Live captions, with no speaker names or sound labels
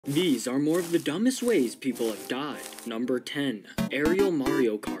These are more of the dumbest ways people have died. Number 10. Aerial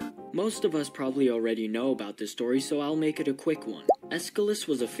Mario Kart. Most of us probably already know about this story, so I'll make it a quick one. Aeschylus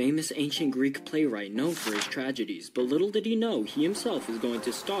was a famous ancient Greek playwright known for his tragedies, but little did he know he himself was going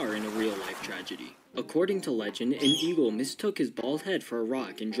to star in a real-life tragedy. According to legend, an eagle mistook his bald head for a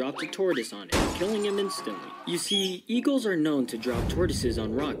rock and dropped a tortoise on it, killing him instantly. You see, eagles are known to drop tortoises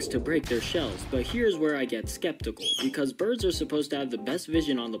on rocks to break their shells, but here's where I get skeptical, because birds are supposed to have the best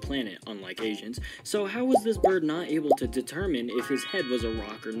vision on the planet, unlike Asians, so how was this bird not able to determine if his head was a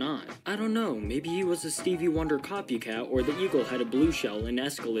rock or not? I don't know, maybe he was a Stevie Wonder copycat, or the eagle had a blue shell and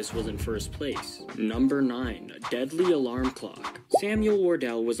Aeschylus was in first place. Number 9. Deadly Alarm Clock. Samuel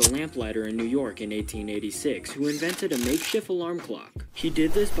Wardell was a lamplighter in New York in 1886 who invented a makeshift alarm clock. He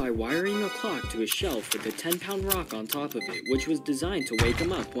did this by wiring a clock to a shelf with a 10-pound rock on top of it, which was designed to wake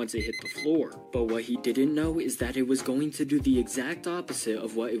him up once it hit the floor. But what he didn't know is that it was going to do the exact opposite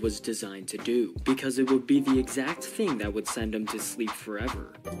of what it was designed to do, because it would be the exact thing that would send him to sleep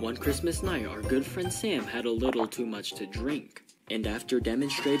forever. One Christmas night, our good friend Sam had a little too much to drink, and after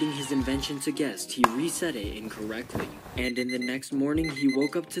demonstrating his invention to guests, he reset it incorrectly. And in the next morning, he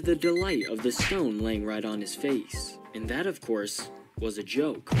woke up to the delight of the stone laying right on his face. And that, of course, was a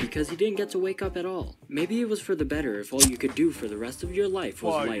joke, because he didn't get to wake up at all. Maybe it was for the better if all you could do for the rest of your life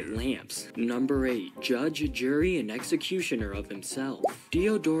was light lamps. Number 8. Judge, jury, and executioner of himself.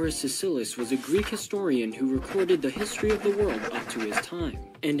 Diodorus Siculus was a Greek historian who recorded the history of the world up to his time.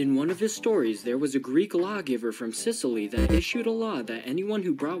 And in one of his stories, there was a Greek lawgiver from Sicily that issued a law that anyone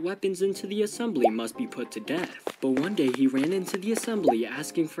who brought weapons into the assembly must be put to death. But one day he ran into the assembly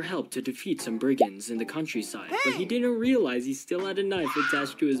asking for help to defeat some brigands in the countryside, but he didn't realize he still had a knife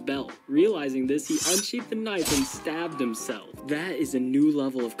attached to his belt. Realizing this, he unsheathed the knife and stabbed himself. That is a new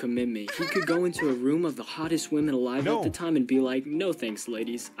level of commitment. He could go into a room of the hottest women alive at the time and be like, "No thanks,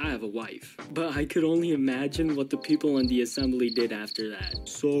 ladies, I have a wife." But I could only imagine what the people in the assembly did after that.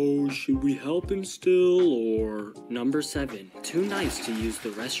 So, should we help him still, or? Number 7. Too nice to use the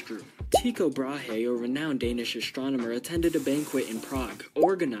restroom. Tycho Brahe, a renowned Danish astronomer, attended a banquet in Prague,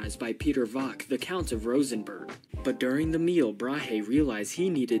 organized by Peter Vogt, the Count of Rosenberg. But during the meal, Brahe realized he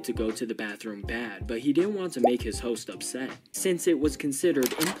needed to go to the bathroom bad, but he didn't want to make his host upset, since it was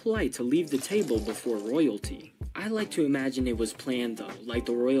considered impolite to leave the table before royalty. I like to imagine it was planned though, like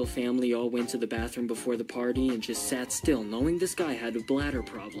the royal family all went to the bathroom before the party and just sat still knowing this guy had a bladder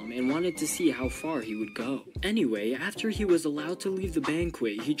problem and wanted to see how far he would go. Anyway, after he was allowed to leave the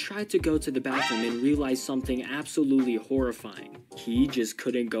banquet, he tried to go to the bathroom and realized something absolutely horrifying. He just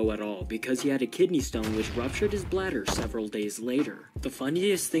couldn't go at all because he had a kidney stone which ruptured his bladder several days later. The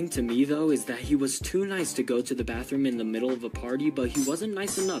funniest thing to me though is that he was too nice to go to the bathroom in the middle of a party, but he wasn't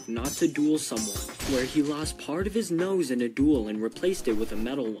nice enough not to duel someone, where he lost part of his nose in a duel and replaced it with a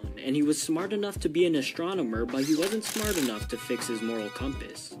metal one, and he was smart enough to be an astronomer, but he wasn't smart enough to fix his moral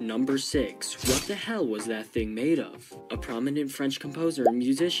compass. Number 6. What the hell was that thing made of? A prominent French composer and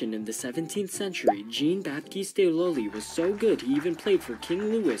musician in the 17th century, Jean-Baptiste Lully, was so good he even played for King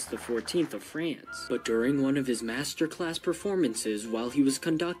Louis XIV of France. But during one of his masterclass performances, while he was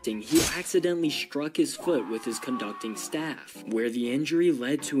conducting, he accidentally struck his foot with his conducting staff, where the injury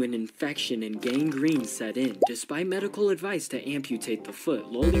led to an infection and gangrene set in. Despite medical advice to amputate the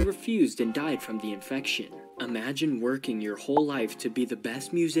foot, Lully refused and died from the infection. Imagine working your whole life to be the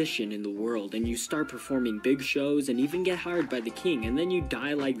best musician in the world, and you start performing big shows and even get hired by the king, and then you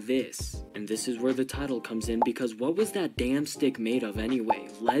die like this. And this is where the title comes in, because what was that damn stick made of anyway?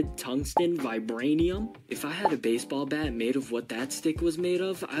 Lead, tungsten, vibranium? If I had a baseball bat made of what that stick was made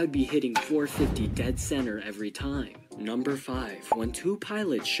of, I would be hitting 450 dead center every time. Number 5. When two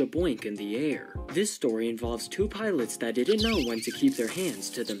pilots shaboink in the air. This story involves two pilots that didn't know when to keep their hands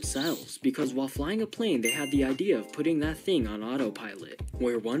to themselves, because while flying a plane they had the idea of putting that thing on autopilot,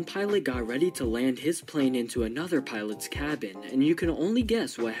 where one pilot got ready to land his plane into another pilot's cabin, and you can only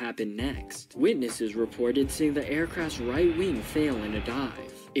guess what happened next. Witnesses reported seeing the aircraft's right wing fail in a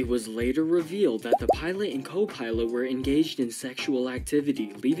dive. It was later revealed that the pilot and co-pilot were engaged in sexual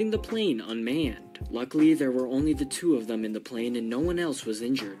activity, leaving the plane unmanned. Luckily, there were only the two of them in the plane and no one else was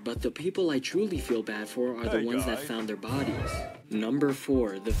injured, but the people I truly feel bad for are the ones that found their bodies. Number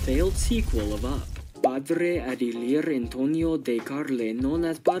 4. The failed sequel of Up. Padre Antonio de Carle, known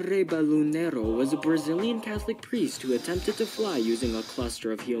as Padre Baloneiro, was a Brazilian Catholic priest who attempted to fly using a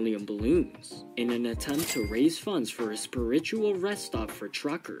cluster of helium balloons in an attempt to raise funds for a spiritual rest stop for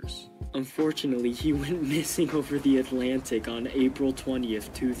truckers. Unfortunately, he went missing over the Atlantic on April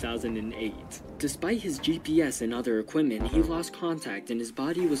 20th, 2008. Despite his GPS and other equipment, he lost contact and his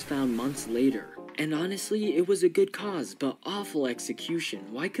body was found months later. And honestly, it was a good cause, but awful execution.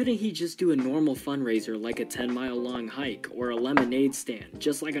 Why couldn't he just do a normal fundraiser like a 10-mile long hike or a lemonade stand,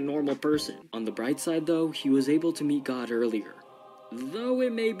 just like a normal person? On the bright side though, he was able to meet God earlier, though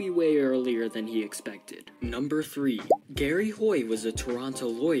it may be way earlier than he expected. Number 3. Garry Hoy was a Toronto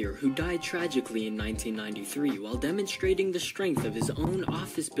lawyer who died tragically in 1993 while demonstrating the strength of his own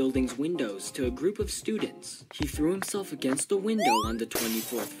office building's windows to a group of students. He threw himself against the window on the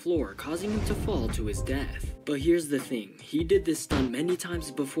 24th floor, causing him to fall to his death. But here's the thing, he did this stunt many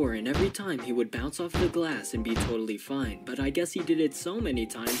times before, and every time he would bounce off the glass and be totally fine, but I guess he did it so many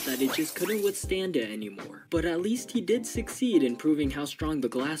times that it just couldn't withstand it anymore. But at least he did succeed in proving how strong the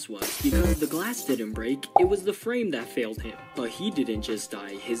glass was, because the glass didn't break, it was the frame that failed him. But he didn't just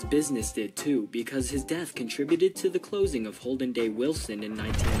die, his business did too, because his death contributed to the closing of Holden Day Wilson in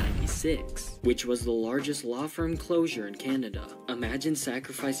 1996, which was the largest law firm closure in Canada. Imagine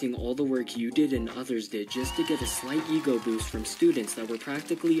sacrificing all the work you did and others did just to get a slight ego boost from students that were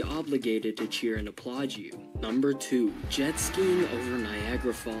practically obligated to cheer and applaud you. Number 2. Jet skiing over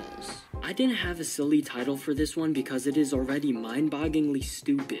Niagara Falls. I didn't have a silly title for this one because it is already mind-bogglingly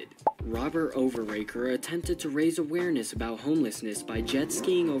stupid. Robert Overacker attempted to raise awareness about homelessness by jet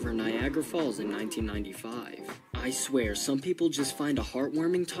skiing over Niagara Falls in 1995. I swear, some people just find a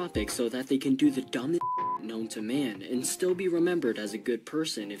heartwarming topic so that they can do the dumbest known to man and still be remembered as a good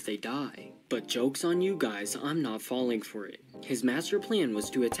person if they die. But joke's on you guys, I'm not falling for it. His master plan was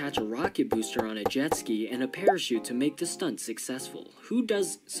to attach a rocket booster on a jet ski and a parachute to make the stunt successful. Who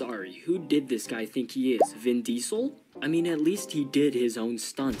did this guy think he is? Vin Diesel? I mean, at least he did his own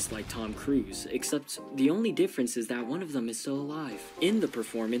stunts like Tom Cruise, except the only difference is that one of them is still alive. In the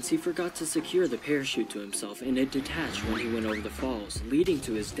performance, he forgot to secure the parachute to himself and it detached when he went over the falls, leading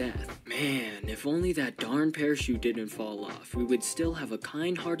to his death. Man, if only that darn parachute didn't fall off, we would still have a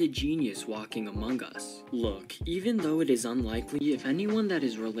kind-hearted genius walking among us. Look, even though it is unlikely, if anyone that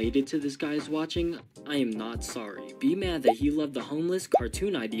is related to this guy is watching, I am not sorry. Be mad that he loved the homeless,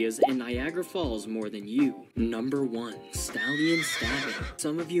 cartoon ideas, and Niagara Falls more than you. Number 1. Stallion stabbing.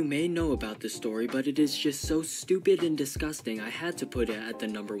 Some of you may know about this story, but it is just so stupid and disgusting I had to put it at the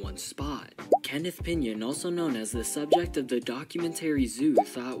number 1 spot. Kenneth Pinyan, also known as the subject of the documentary Zoo,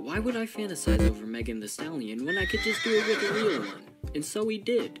 thought, why would I fantasize over Megan Thee Stallion when I could just do it with a real one? And so he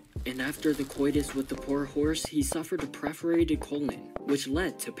did. And after the coitus with the poor horse, he suffered a perforated colon, which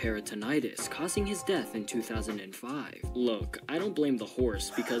led to peritonitis, causing his death in 2005. Look, I don't blame the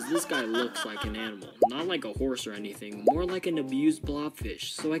horse, because this guy looks like an animal. Not like a horse or anything, more like an abused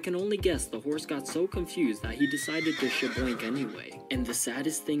blobfish, so I can only guess the horse got so confused that he decided to shaboink anyway. And the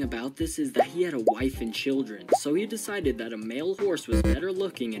saddest thing about this is that he had a wife and children, so he decided that a male horse was better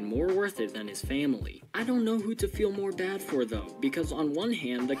looking and more worth it than his family. I don't know who to feel more bad for though, because on one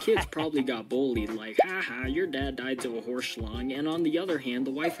hand, the kids probably got bullied like, haha, your dad died to a horse schlong, and on the other hand,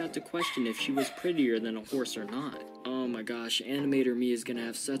 the wife had to question if she was prettier than a horse or not. Oh my gosh, animator me is gonna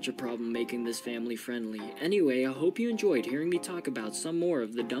have such a problem making this family friendly. Anyway, I hope you enjoyed hearing me talk about some more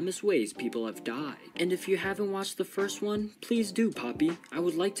of the dumbest ways people have died. And if you haven't watched the first one, please do, Poppy. I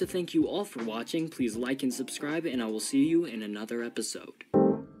would like to thank you all for watching. Please like and subscribe, and I will see you in another episode.